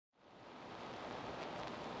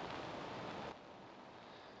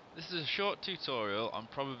This is a short tutorial on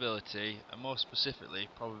probability, and more specifically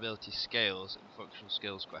probability scales in functional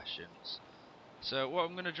skills questions. So what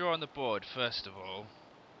I'm going to draw on the board first of all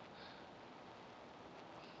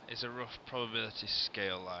is a rough probability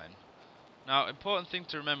scale line. Now, important thing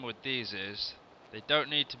to remember with these is they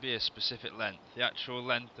don't need to be a specific length. The actual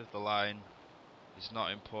length of the line is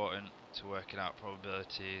not important to working out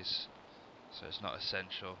probabilities, so it's not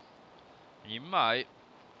essential. And you might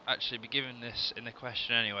actually be given this in the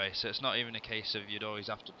question anyway, so it's not even a case of you'd always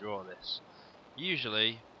have to draw this.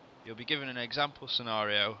 Usually you'll be given an example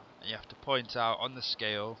scenario and you have to point out on the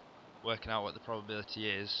scale, working out what the probability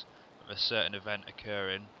is of a certain event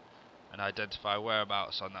occurring, and identify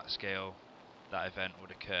whereabouts on that scale that event would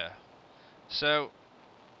occur. So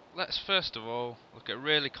let's first of all look at a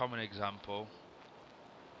really common example,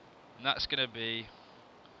 and that's going to be,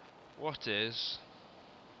 what is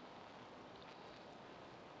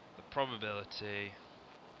the probability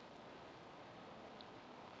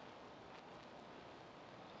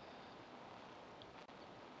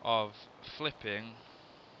of flipping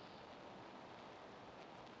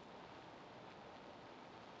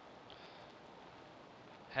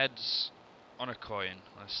heads on a coin,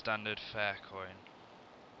 on a standard fair coin?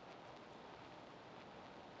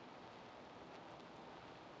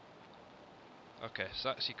 Okay, so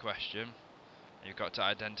that's your question. You've got to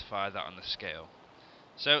identify that on the scale.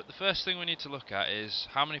 So the first thing we need to look at is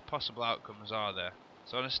how many possible outcomes are there.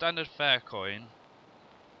 So on a standard fair coin,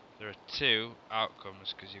 there are two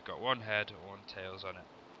outcomes because you've got one head or one tails on it.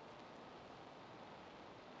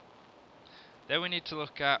 Then we need to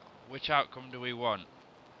look at which outcome do we want.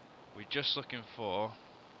 We're just looking for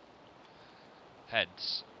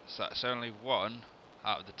heads, so that's only one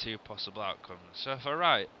out of the two possible outcomes. So if I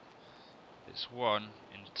write it's 1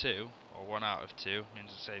 in 2, or 1 out of 2,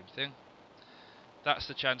 means the same thing, that's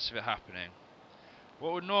the chance of it happening.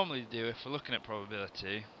 What we'd normally do if we're looking at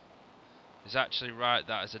probability is actually write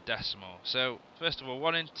that as a decimal. So first of all,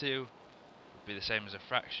 1 in 2 would be the same as a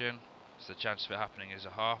fraction, so the chance of it happening is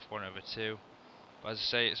a half, 1 over 2. But as I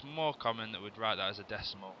say, it's more common that we'd write that as a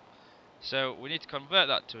decimal. So we need to convert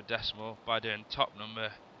that to a decimal by doing top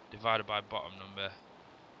number divided by bottom number.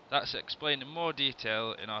 That's explained in more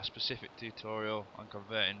detail in our specific tutorial on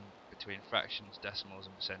converting between fractions, decimals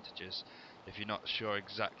and percentages, if you're not sure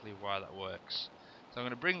exactly why that works. So I'm going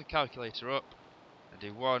to bring the calculator up and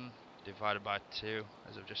do 1 divided by 2,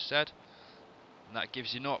 as I've just said, and that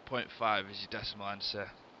gives you 0.5 as your decimal answer.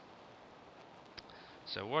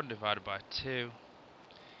 So 1 divided by 2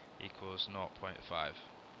 equals 0.5.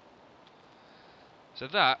 So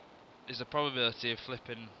that is the probability of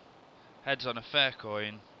flipping heads on a fair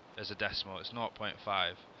coin as a decimal. It's 0.5.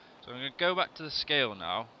 So I'm going to go back to the scale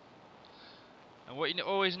now, and what you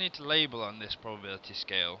always need to label on this probability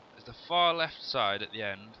scale is the far left side at the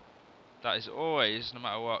end. That is always, no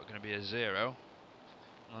matter what, going to be a 0.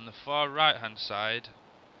 And on the far right hand side,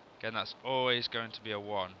 again, that's always going to be a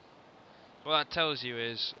 1. What that tells you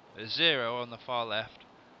is a 0 on the far left,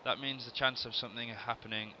 that means the chance of something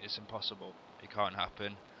happening is impossible. It can't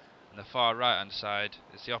happen. And the far right hand side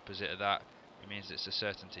is the opposite of that. It means it's a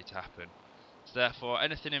certainty to happen. So therefore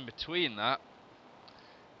anything in between that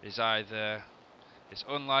is either it's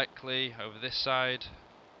unlikely over this side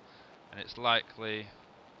and it's likely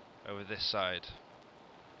over this side.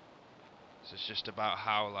 So it's just about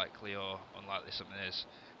how likely or unlikely something is.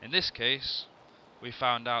 In this case, we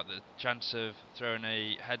found out that the chance of throwing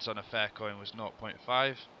a heads on a fair coin was 0.5,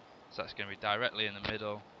 so that's going to be directly in the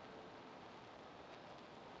middle.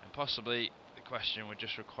 And possibly the question would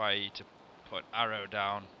just require you to put an arrow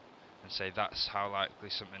down and say that's how likely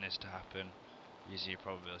something is to happen using your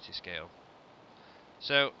probability scale.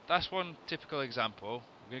 So that's one typical example.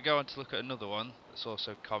 We're going to go on to look at another one that's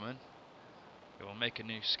also common. We'll make a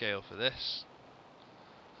new scale for this.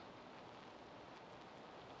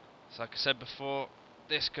 So like I said before,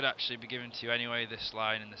 this could actually be given to you anyway, this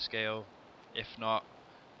line in the scale. If not,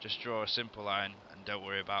 just draw a simple line and don't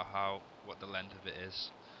worry about what the length of it is.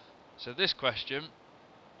 So this question,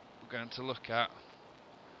 we're going to look at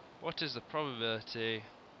what is the probability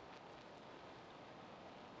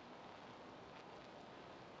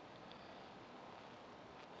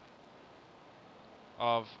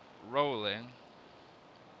of rolling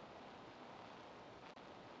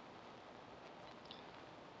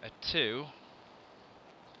a 2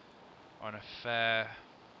 on a fair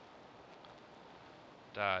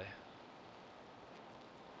die.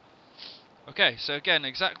 Okay, so again,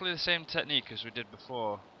 exactly the same technique as we did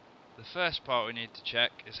before. The first part we need to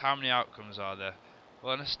check is how many outcomes are there.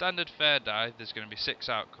 Well, on a standard fair die, there's going to be 6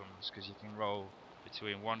 outcomes because you can roll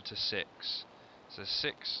between 1 to 6. So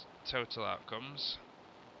 6 total outcomes.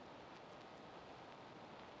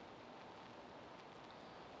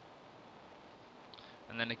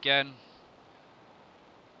 And then again,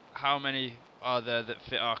 how many are there that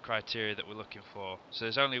fit our criteria that we're looking for? So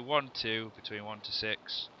there's only 1, 2 between 1 to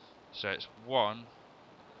 6. So it's 1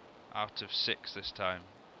 out of 6 this time.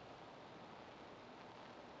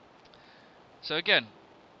 So again,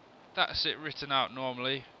 that's it written out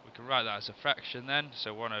normally. We can write that as a fraction then,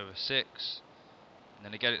 so 1 over 6. And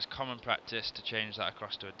then again, it's common practice to change that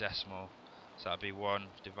across to a decimal. So that'd be 1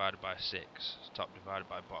 divided by 6, top divided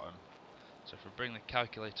by bottom. So if we bring the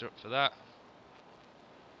calculator up for that,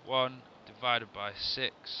 1 divided by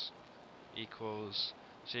 6 equals,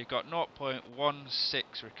 so you've got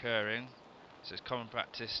 0.16 recurring, so it's common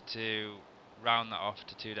practice to round that off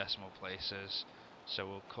to 2 decimal places, so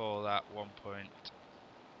we'll call that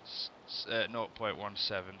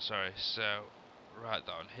 0.17, sorry, so write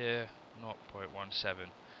that on here,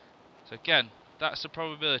 0.17. So again, that's the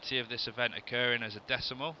probability of this event occurring as a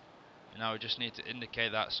decimal, and now we just need to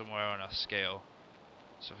indicate that somewhere on our scale.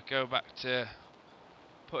 So if we go back to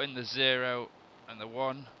putting the 0 and the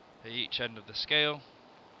 1 at each end of the scale,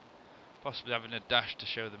 possibly having a dash to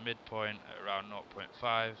show the midpoint at around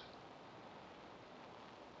 0.5, and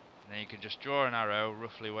then you can just draw an arrow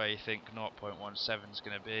roughly where you think 0.17 is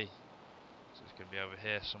going to be. So it's going to be over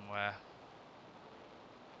here somewhere.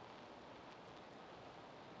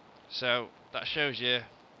 So that shows you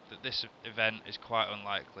that this event is quite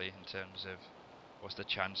unlikely in terms of what's the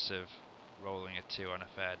chance of rolling a 2 on a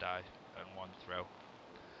fair die and 1 throw.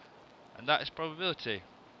 And that is probability.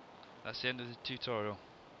 That's the end of the tutorial.